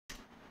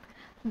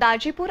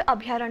दाजीपूर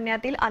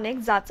अभयारण्यातील अनेक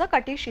जाचक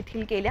अटी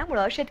शिथिल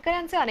केल्यामुळे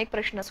शेतकऱ्यांचे अनेक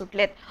प्रश्न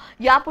सुटलेत।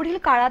 यापुढील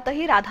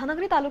काळातही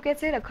राधानगरी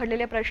तालुक्याचे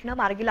रखडलेले प्रश्न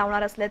मार्गी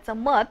लावणार असल्याचं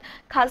मत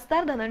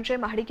खासदार धनंजय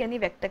महाडिक यांनी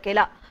व्यक्त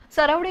केलं।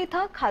 सरवड़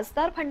इथं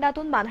खासदार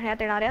फंडातून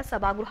बांधण्यात येणाऱ्या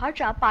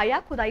सभागृहाच्या पाया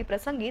खुदाई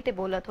प्रसंगी ते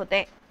बोलत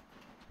होते।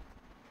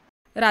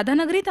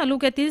 राधानगरी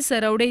तालुक्यातील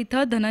सरवड़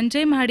इथं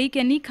धनंजय महाडिक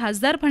यांनी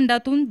खासदार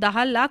फंडातून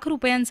 10 लाख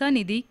रुपयांचा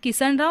निधी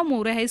किसनराव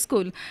मोरे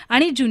हायस्कूल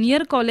आणि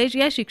ज्युनियर कॉलेज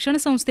या शिक्षण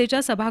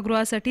संस्थेच्या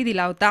सभागृहासाठी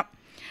दिला होता।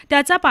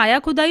 त्याचा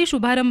पायाखुदाई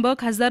शुभारंभ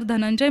खासदार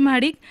धनंजय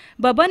महाडिक,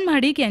 बबन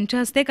महाडिक यांच्या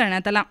हस्ते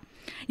करण्यात आला।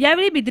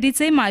 यावेळी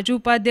बिद्रीचे माजी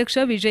उपाध्यक्ष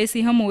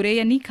विजयसिंह मोरे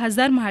यांनी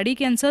खासदार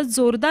महाडिक यांचं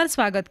जोरदार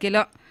स्वागत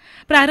केलं।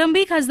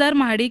 प्रारंभी खासदार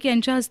महाडिक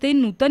यांच्या हस्ते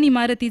नूतन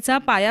इमारतीचा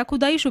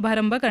पायाखुदाई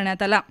शुभारंभ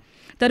करण्यात आला,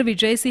 तर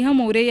विजयसिंह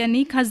मोरे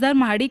यांनी खासदार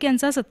महाडिक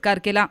यांचा सत्कार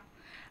केला।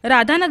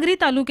 राधानगरी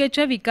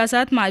तालुक्याच्या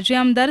विकासात माजी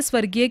आमदार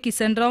स्वर्गीय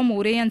किसनराव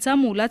मोरे यांचा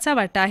मोलाचा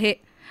वाटा आहे।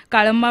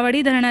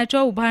 काळंबावाडी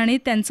धरणाच्या उभारणीत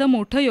त्यांचं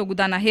मोठं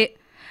योगदान आहे।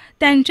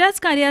 त्यांच्याच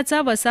कार्याचा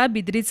वसा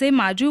बिद्रीचे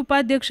माजी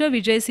उपाध्यक्ष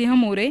विजयसिंह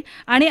मोरे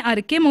आणि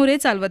आरके मोरे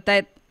चालवत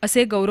आहेत,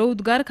 असे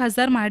गौरवोद्गार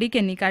खासदार महाडिक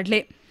यांनी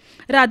काढले।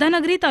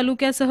 राधानगरी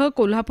तालुक्यासह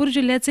कोल्हापूर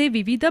जिल्ह्याचे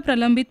विविध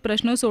प्रलंबित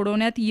प्रश्न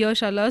सोडवण्यात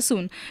यश आलं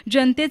असून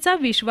जनतेचा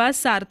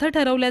विश्वास सार्थ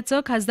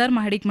ठरवल्याचं खासदार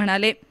महाडिक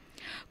म्हणाले।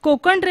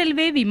 कोकण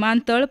रेल्वे,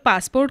 विमानतळ,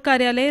 पासपोर्ट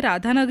कार्यालय,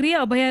 राधानगरी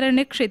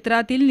अभयारण्य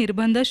क्षेत्रातील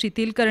निर्बंध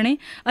शिथिल करणे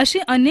अशी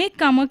अनेक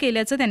कामं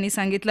केल्याचं त्यांनी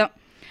सांगितलं।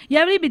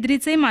 यावेळी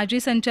बिद्रीचे माजी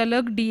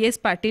संचालक DS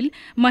पाटील,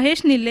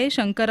 महेश निल्ले,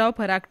 शंकरराव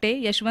फराकटे,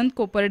 यशवंत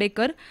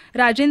कोपर्डेकर,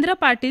 राजेंद्र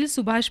पाटील,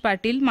 सुभाष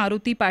पाटील,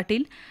 मारुती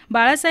पाटील,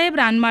 बाळासाहेब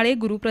रानमाळे,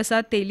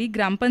 गुरुप्रसाद तेली,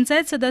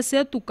 ग्रामपंचायत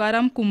सदस्य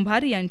तुकाराम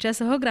कुंभार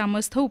यांच्यासह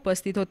ग्रामस्थ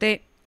उपस्थित होते।